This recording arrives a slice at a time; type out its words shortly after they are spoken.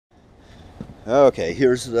Okay,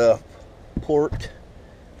 here's the port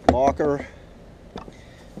locker.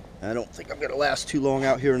 I don't think I'm going to last too long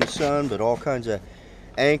out here in the sun, but all kinds of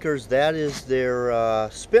anchors. That is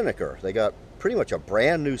their spinnaker. They got pretty much a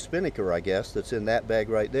brand new spinnaker, I guess, that's in that bag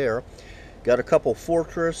right there. Got a couple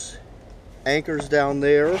Fortress anchors down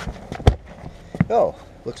there. Oh,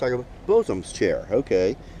 looks like a bosom's chair.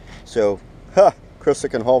 Okay, so, Krista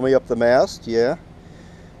can haul me up the mast. Yeah,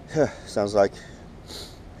 sounds like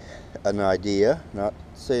an idea. Not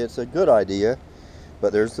say it's a good idea,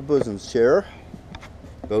 but there's the bosom's chair.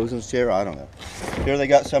 Bosun's chair, I don't know. Here they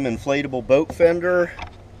got some inflatable boat fender,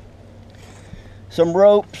 some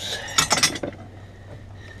ropes,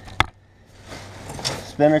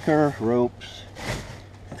 spinnaker, ropes,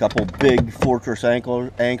 a couple big Fortress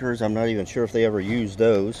anchors. I'm not even sure if they ever used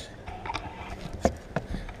those.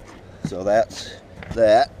 So that's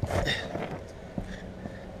that.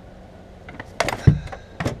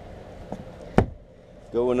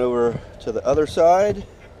 Going over to the other side.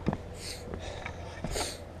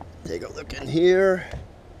 Take a look in here.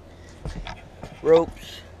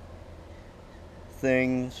 Ropes,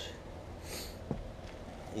 things.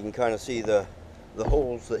 You can kind of see the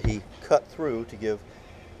holes that he cut through to give,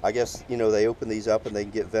 I guess, you know, they open these up and they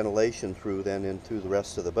can get ventilation through then into the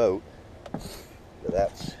rest of the boat. So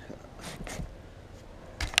that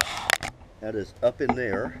is up in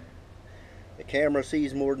there. The camera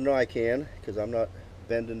sees more than I can because I'm not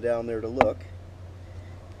bending down there to look.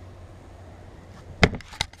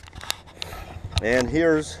 And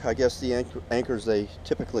here's, I guess, the anchors they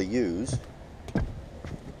typically use.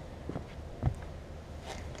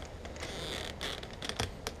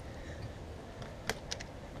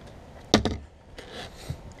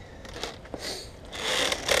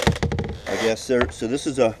 I guess so this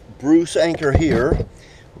is a Bruce anchor here.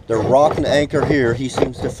 They're rocking anchor here. He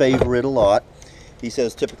seems to favor it a lot. He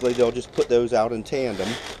says typically they'll just put those out in tandem.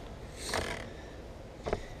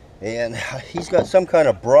 And he's got some kind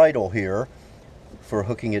of bridle here for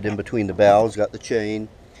hooking it in between the bows. Got the chain,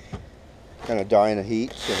 kind of dying of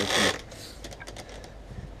heat, so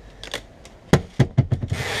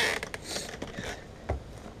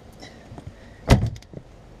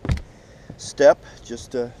step,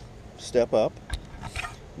 just a step up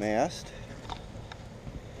mast.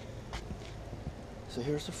 So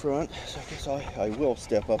here's the front. So I guess I will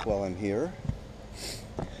step up while I'm here.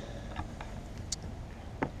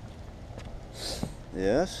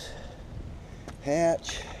 Yes.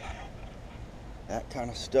 Hatch, that kind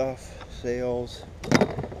of stuff, sails,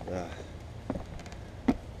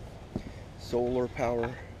 solar power,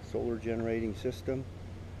 solar generating system.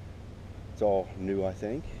 It's all new, I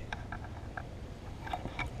think.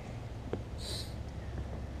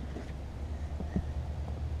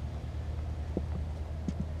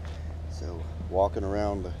 So walking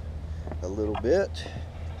around a little bit.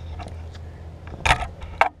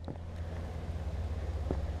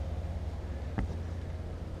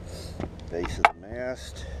 Base of the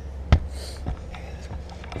mast,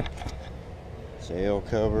 sail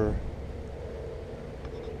cover,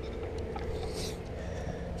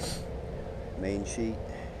 main sheet,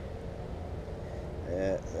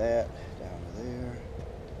 that down to there.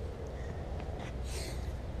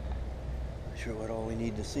 Not sure what all we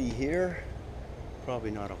need to see here.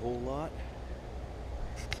 Probably not a whole lot.